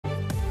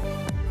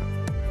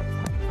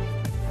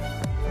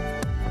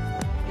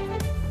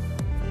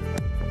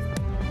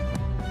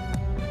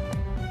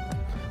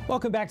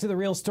Welcome back to The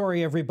Real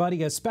Story,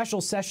 everybody. A special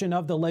session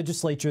of the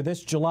legislature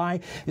this July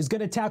is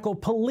going to tackle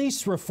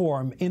police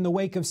reform in the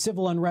wake of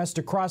civil unrest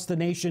across the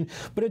nation,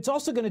 but it's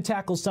also going to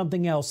tackle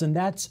something else, and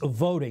that's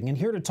voting. And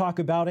here to talk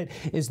about it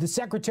is the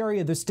Secretary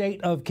of the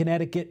State of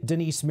Connecticut,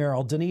 Denise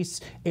Merrill. Denise,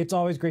 it's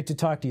always great to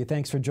talk to you.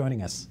 Thanks for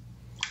joining us.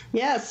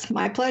 Yes,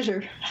 my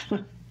pleasure.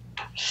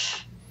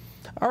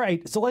 All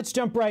right, so let's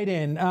jump right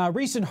in.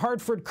 Recent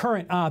Hartford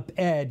Courant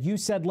op-ed, you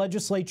said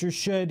legislatures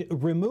should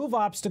remove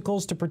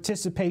obstacles to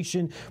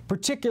participation,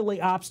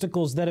 particularly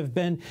obstacles that have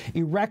been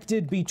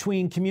erected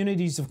between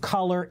communities of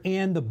color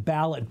and the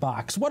ballot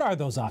box. What are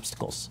those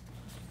obstacles?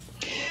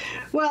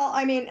 Well,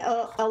 I mean,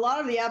 a lot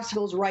of the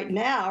obstacles right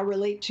now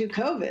relate to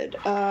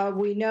COVID.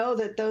 We know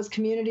that those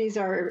communities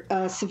are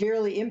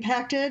severely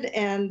impacted,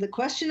 and the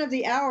question of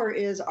the hour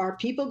is, are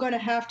people going to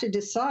have to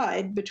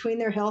decide between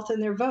their health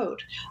and their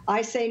vote?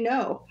 I say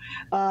no.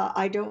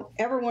 I don't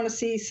ever want to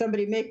see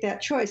somebody make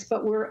that choice,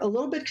 but we're a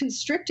little bit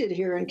constricted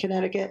here in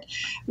Connecticut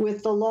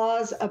with the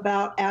laws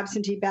about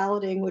absentee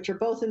balloting, which are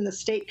both in the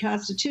state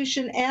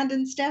constitution and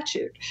in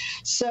statute.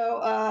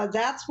 So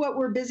that's what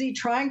we're busy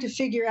trying to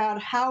figure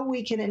out, how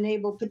we can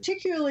enable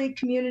particularly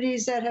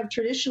communities that have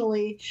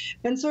traditionally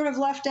been sort of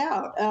left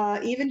out,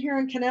 even here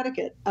in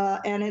Connecticut.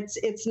 And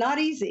it's not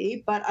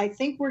easy, but I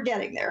think we're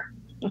getting there.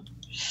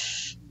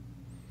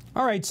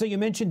 All right, so you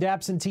mentioned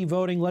absentee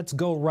voting. Let's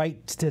go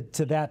right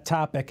to that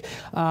topic.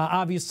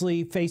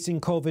 Obviously,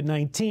 facing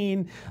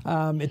COVID-19,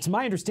 it's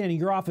my understanding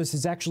your office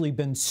has actually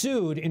been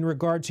sued in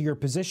regard to your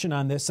position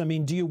on this. I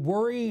mean, do you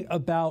worry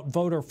about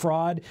voter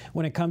fraud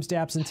when it comes to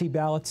absentee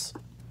ballots?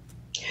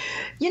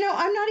 You know,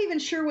 I'm not even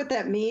sure what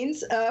that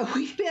means.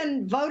 We've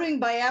been voting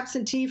by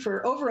absentee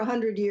for over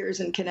 100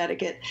 years in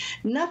Connecticut.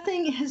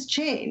 Nothing has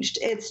changed.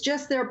 It's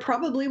just there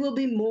probably will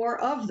be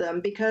more of them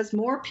because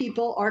more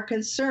people are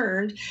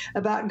concerned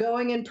about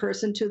going in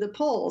person to the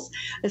polls,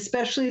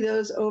 especially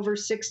those over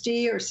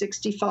 60 or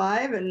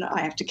 65, and I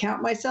have to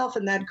count myself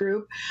in that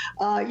group,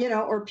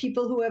 or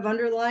people who have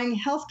underlying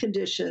health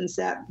conditions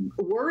that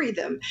worry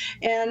them.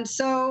 And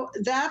so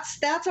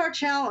that's our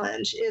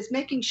challenge, is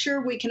making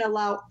sure we can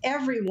allow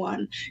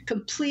everyone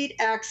complete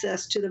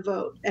access to the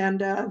vote, and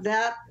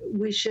that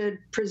we should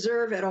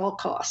preserve at all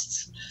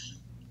costs.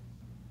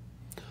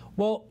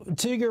 Well,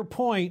 to your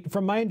point,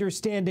 from my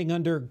understanding,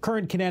 under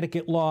current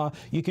Connecticut law,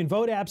 you can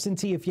vote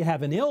absentee if you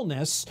have an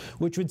illness,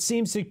 which would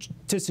seem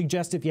to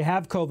suggest if you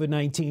have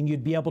COVID-19,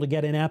 you'd be able to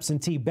get an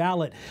absentee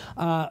ballot.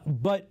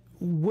 But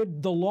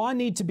would the law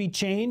need to be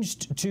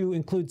changed to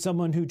include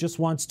someone who just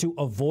wants to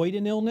avoid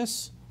an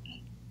illness?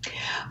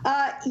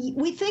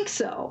 We think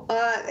so.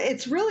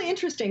 It's really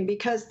interesting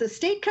because the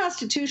state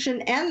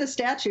constitution and the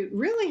statute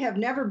really have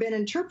never been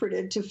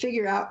interpreted to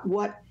figure out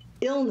what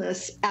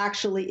illness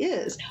actually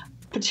is,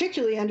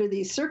 particularly under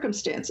these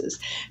circumstances.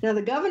 Now,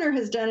 the governor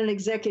has done an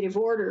executive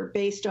order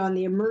based on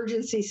the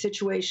emergency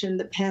situation,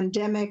 the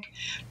pandemic,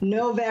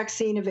 no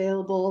vaccine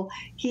available.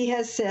 He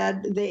has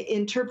said they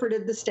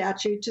interpreted the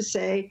statute to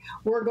say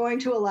we're going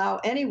to allow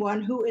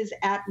anyone who is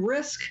at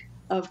risk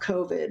of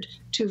COVID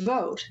to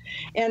vote.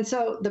 And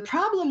so the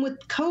problem with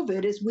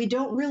COVID is we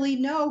don't really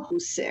know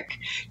who's sick.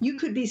 You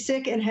could be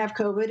sick and have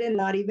COVID and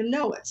not even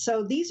know it.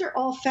 So these are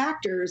all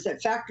factors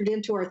that factored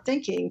into our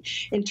thinking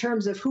in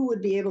terms of who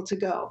would be able to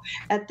go.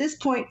 At this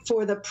point,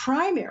 for the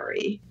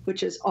primary,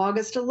 which is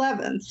August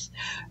 11th,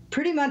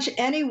 pretty much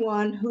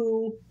anyone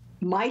who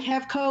might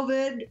have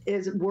COVID,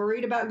 is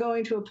worried about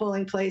going to a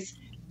polling place,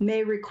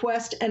 may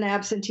request an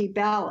absentee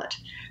ballot.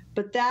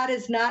 But that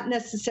is not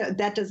necessary.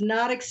 That does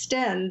not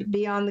extend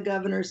beyond the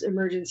governor's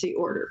emergency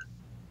order.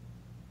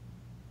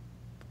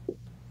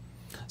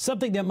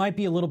 Something that might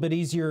be a little bit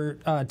easier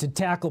to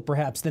tackle,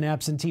 perhaps, than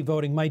absentee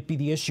voting might be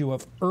the issue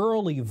of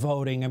early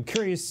voting. I'm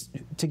curious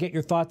to get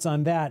your thoughts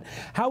on that.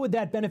 How would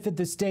that benefit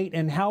the state,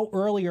 and how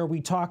early are we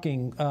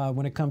talking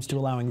when it comes to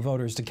allowing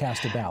voters to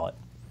cast a ballot?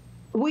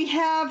 We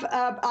have,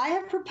 I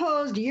have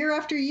proposed year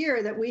after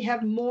year that we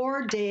have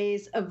more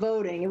days of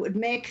voting. It would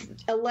make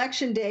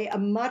Election Day a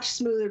much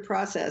smoother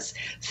process.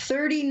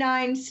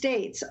 39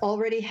 states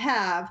already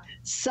have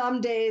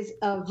some days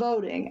of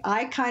voting.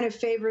 I kind of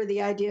favor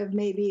the idea of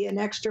maybe an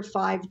extra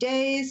 5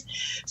 days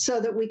so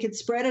that we could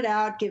spread it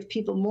out, give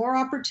people more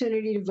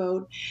opportunity to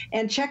vote,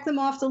 and check them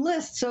off the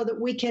list so that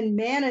we can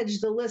manage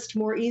the list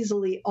more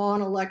easily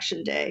on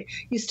Election Day.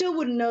 You still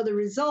wouldn't know the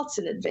results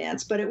in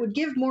advance, but it would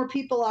give more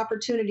people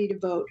opportunity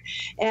to vote.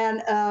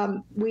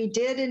 And we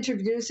did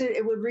introduce it.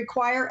 It would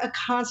require a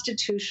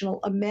constitutional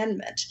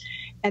amendment.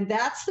 And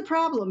that's the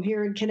problem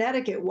here in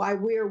Connecticut, why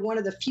we are one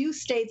of the few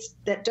states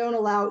that don't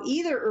allow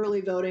either early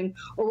voting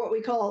or what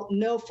we call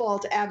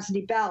no-fault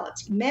absentee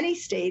ballots. Many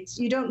states,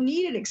 you don't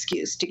need an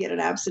excuse to get an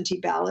absentee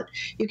ballot.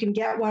 You can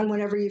get one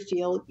whenever you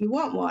feel you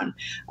want one.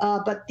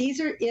 But these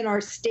are in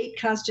our state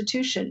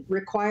constitution,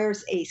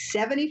 requires a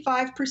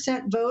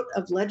 75% vote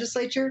of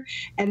legislature,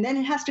 and then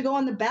it has to go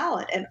on the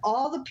ballot. And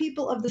all the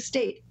people of the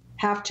state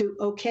have to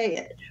okay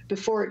it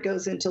before it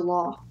goes into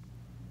law.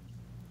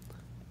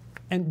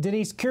 And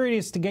Denise,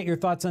 curious to get your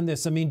thoughts on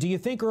this. I mean, do you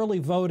think early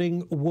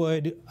voting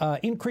would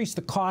increase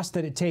the cost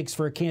that it takes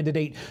for a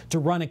candidate to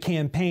run a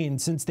campaign,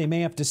 since they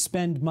may have to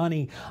spend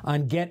money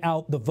on get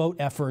out the vote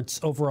efforts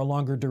over a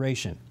longer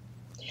duration?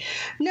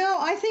 No,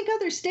 I think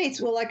other states,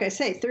 well, like I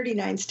say,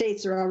 39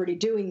 states are already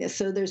doing this.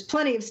 So there's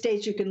plenty of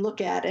states you can look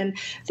at. And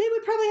they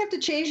would probably have to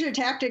change their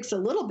tactics a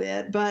little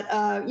bit. But,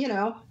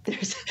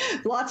 there's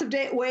lots of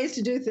ways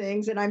to do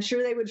things. And I'm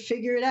sure they would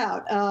figure it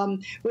out.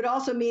 Would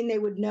also mean they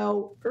would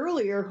know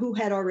earlier who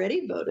had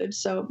already voted.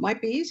 So it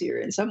might be easier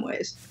in some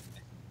ways.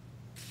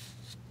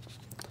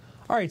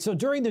 All right, so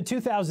during the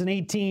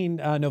 2018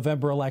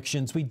 November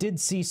elections, we did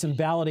see some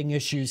balloting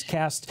issues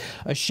cast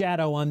a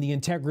shadow on the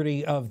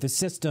integrity of the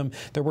system.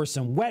 There were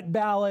some wet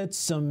ballots,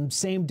 some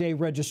same-day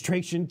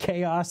registration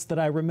chaos that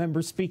I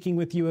remember speaking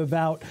with you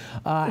about.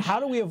 How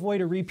do we avoid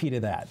a repeat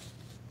of that?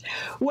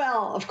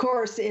 Well, of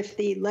course, if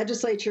the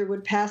legislature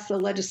would pass the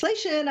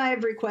legislation I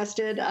have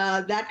requested,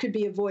 that could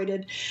be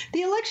avoided.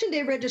 The election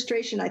day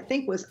registration, I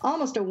think, was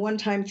almost a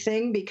one-time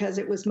thing because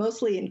it was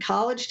mostly in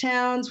college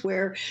towns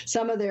where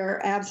some of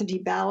their absentee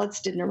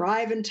ballots didn't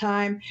arrive in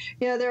time.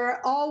 There are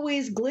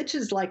always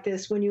glitches like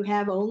this when you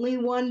have only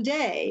one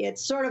day.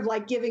 It's sort of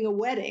like giving a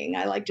wedding.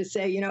 I like to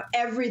say,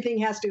 everything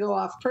has to go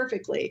off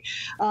perfectly.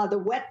 The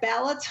wet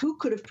ballots, who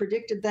could have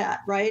predicted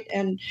that, right?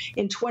 And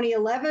in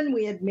 2011,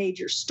 we had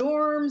major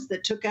storms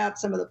that took out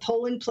some of the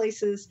polling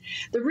places.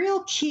 The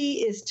real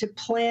key is to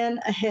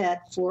plan ahead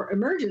for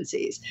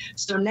emergencies.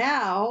 So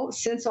now,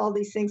 since all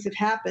these things have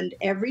happened,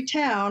 every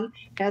town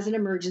has an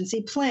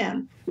emergency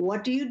plan.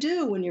 What do you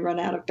do when you run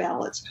out of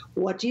ballots?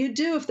 What do you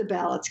do if the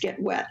ballots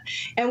get wet?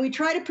 And we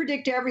try to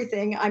predict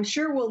everything. I'm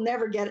sure we'll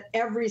never get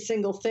every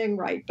single thing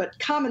right, but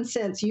common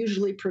sense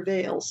usually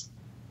prevails.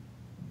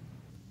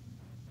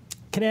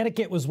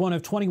 Connecticut was one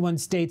of 21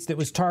 states that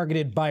was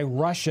targeted by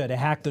Russia to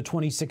hack the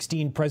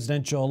 2016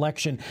 presidential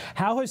election.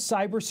 How has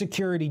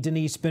cybersecurity,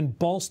 Denise, been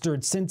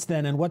bolstered since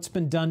then, and what's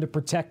been done to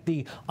protect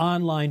the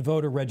online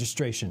voter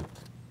registration?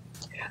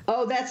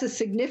 Oh, that's a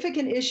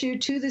significant issue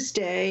to this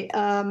day.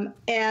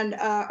 And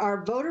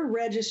our voter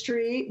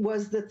registry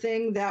was the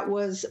thing that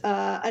was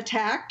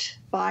attacked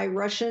by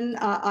Russian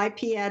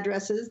IP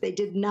addresses. They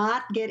did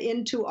not get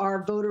into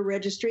our voter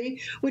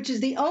registry, which is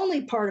the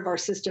only part of our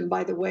system,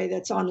 by the way,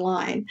 that's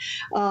online.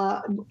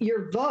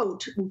 Your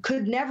vote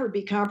could never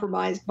be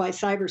compromised by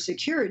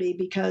cybersecurity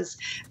because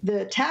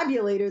the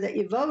tabulator that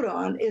you vote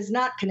on is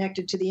not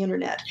connected to the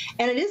internet,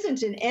 and it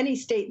isn't in any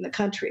state in the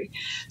country.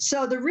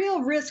 So the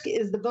real risk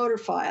is the voter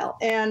file,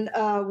 and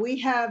we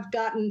have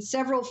gotten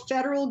several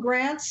federal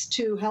grants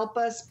to help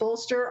us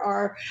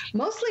bolster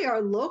mostly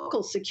our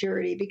local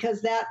security,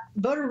 because that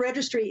voter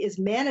registry is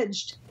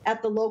managed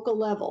at the local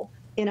level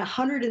in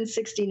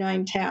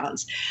 169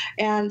 towns.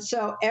 And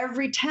so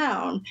every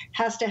town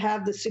has to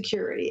have the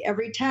security.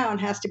 Every town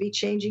has to be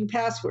changing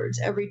passwords.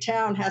 Every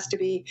town has to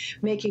be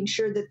making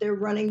sure that they're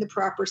running the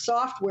proper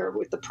software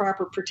with the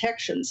proper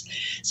protections.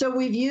 So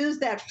we've used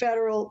that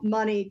federal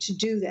money to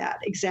do that,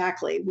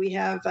 exactly. We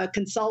have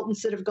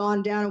consultants that have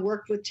gone down and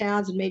worked with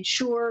towns and made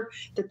sure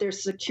that their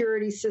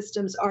security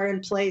systems are in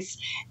place.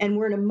 And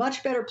we're in a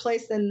much better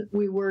place than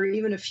we were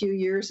even a few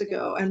years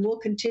ago. And we'll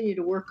continue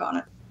to work on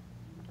it.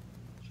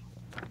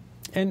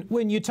 And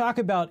when you talk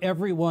about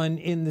everyone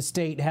in the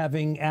state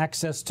having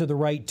access to the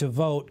right to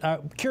vote,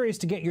 curious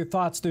to get your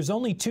thoughts. There's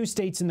only 2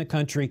 states in the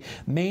country,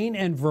 Maine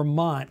and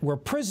Vermont, where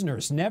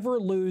prisoners never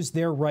lose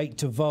their right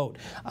to vote.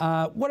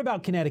 What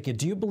about Connecticut?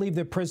 Do you believe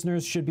that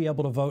prisoners should be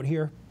able to vote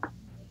here?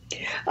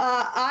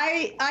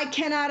 I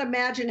cannot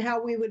imagine how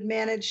we would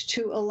manage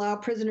to allow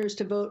prisoners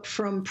to vote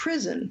from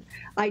prison.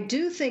 I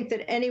do think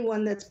that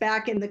anyone that's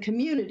back in the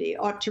community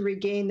ought to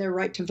regain their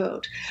right to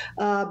vote.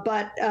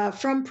 But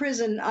from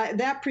prison,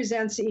 that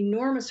presents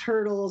enormous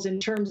hurdles in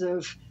terms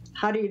of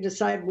how do you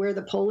decide where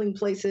the polling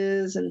place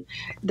is and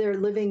their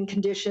living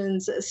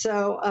conditions?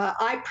 So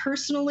I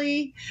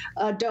personally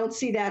don't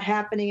see that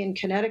happening in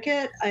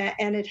Connecticut,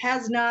 and it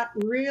has not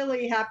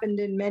really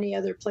happened in many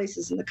other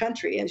places in the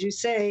country. As you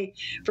say,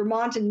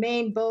 Vermont and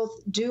Maine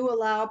both do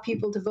allow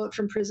people to vote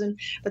from prison,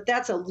 but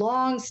that's a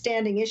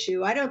long-standing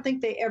issue. I don't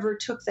think they ever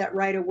took that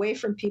right away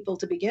from people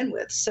to begin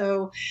with.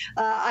 So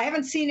I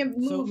haven't seen a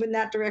move in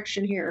that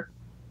direction here.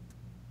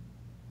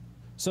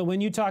 So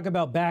when you talk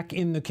about back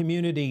in the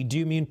community, do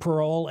you mean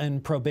parole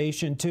and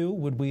probation too?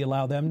 Would we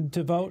allow them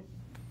to vote?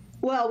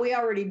 Well, we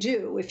already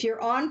do. If you're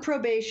on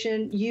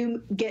probation,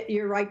 you get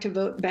your right to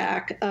vote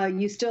back.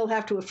 You still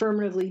have to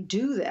affirmatively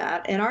do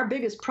that. And our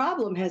biggest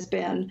problem has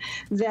been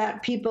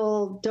that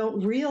people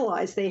don't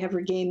realize they have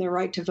regained their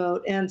right to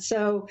vote. And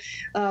so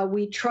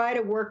we try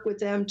to work with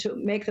them to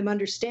make them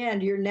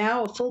understand you're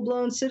now a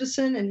full-blown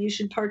citizen and you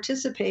should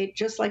participate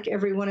just like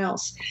everyone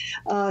else.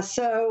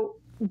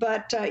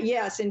 But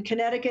yes, in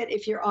Connecticut,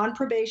 if you're on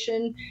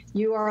probation,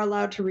 you are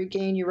allowed to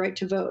regain your right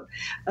to vote.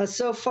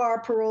 So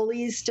far,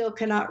 parolees still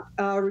cannot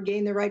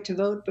regain their right to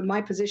vote, but my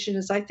position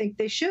is I think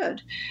they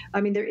should. I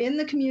mean, they're in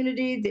the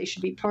community, they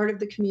should be part of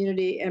the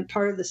community and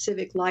part of the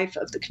civic life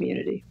of the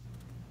community.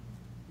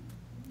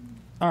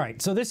 All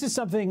right, so this is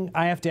something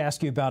I have to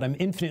ask you about. I'm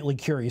infinitely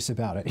curious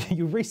about it.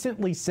 You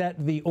recently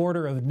set the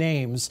order of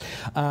names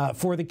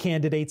for the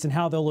candidates and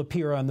how they'll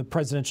appear on the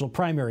presidential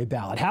primary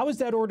ballot. How is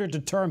that order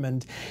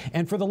determined?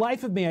 And for the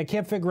life of me, I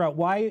can't figure out,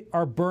 why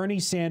are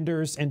Bernie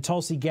Sanders and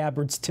Tulsi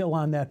Gabbard still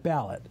on that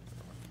ballot?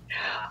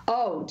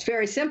 Oh, it's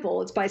very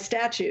simple. It's by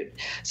statute.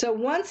 So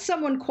once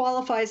someone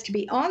qualifies to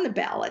be on the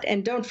ballot,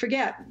 and don't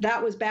forget,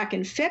 that was back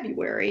in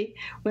February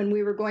when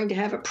we were going to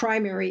have a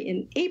primary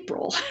in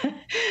April,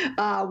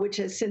 which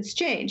has since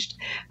changed.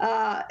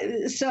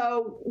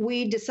 So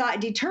we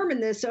determine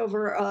this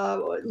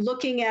over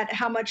looking at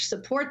how much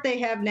support they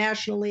have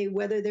nationally,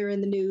 whether they're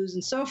in the news,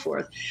 and so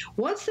forth.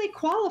 Once they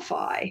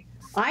qualify,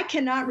 I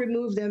cannot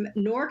remove them,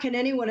 nor can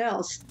anyone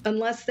else,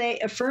 unless they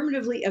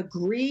affirmatively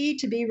agree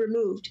to be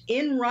removed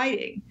in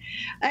writing.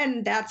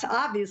 And that's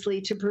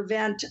obviously to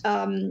prevent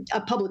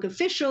a public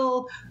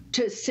official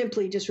to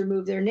simply just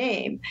remove their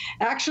name.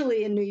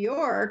 Actually, in New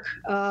York,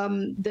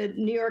 the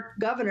New York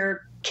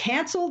governor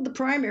canceled the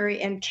primary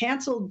and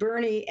canceled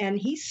Bernie, and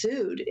he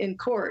sued in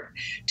court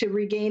to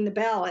regain the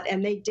ballot,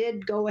 and they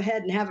did go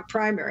ahead and have a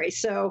primary.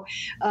 So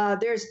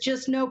there's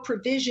just no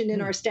provision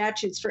in our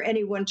statutes for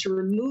anyone to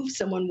remove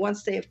someone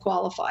once they have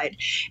qualified.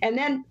 And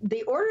then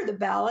the order of the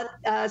ballot,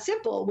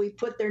 simple. We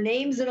put their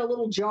names in a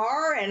little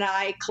jar, and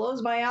I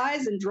close my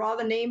eyes and draw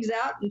the names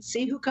out and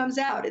see who comes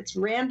out. It's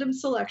random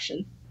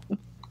selection.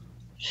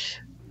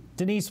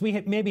 Denise,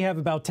 we maybe have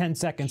about 10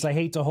 seconds. I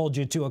hate to hold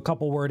you to a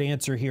couple-word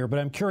answer here, but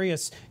I'm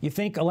curious, you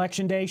think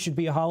Election Day should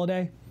be a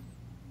holiday?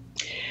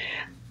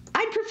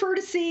 I'd prefer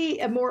to see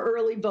a more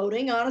early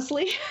voting,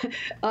 honestly,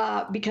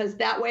 because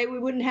that way we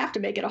wouldn't have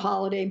to make it a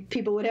holiday.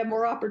 People would have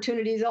more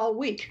opportunities all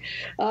week.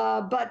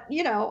 But,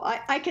 you know,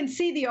 I can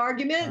see the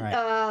argument.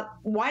 Right.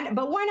 Why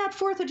not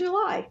 4th of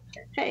July?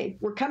 Hey,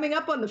 we're coming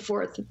up on the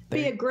 4th.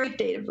 Be a great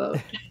day to vote.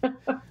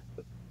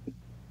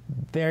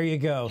 There you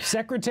go.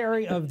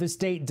 Secretary of the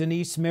State,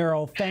 Denise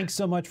Merrill, thanks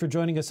so much for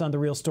joining us on The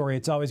Real Story.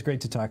 It's always great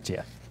to talk to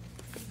you.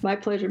 My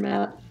pleasure,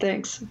 Matt.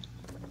 Thanks.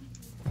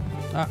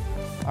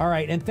 All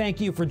right, and thank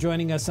you for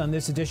joining us on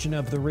this edition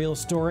of The Real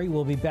Story.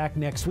 We'll be back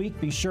next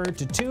week. Be sure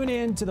to tune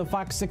in to the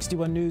Fox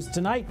 61 News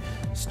tonight,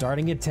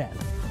 starting at 10.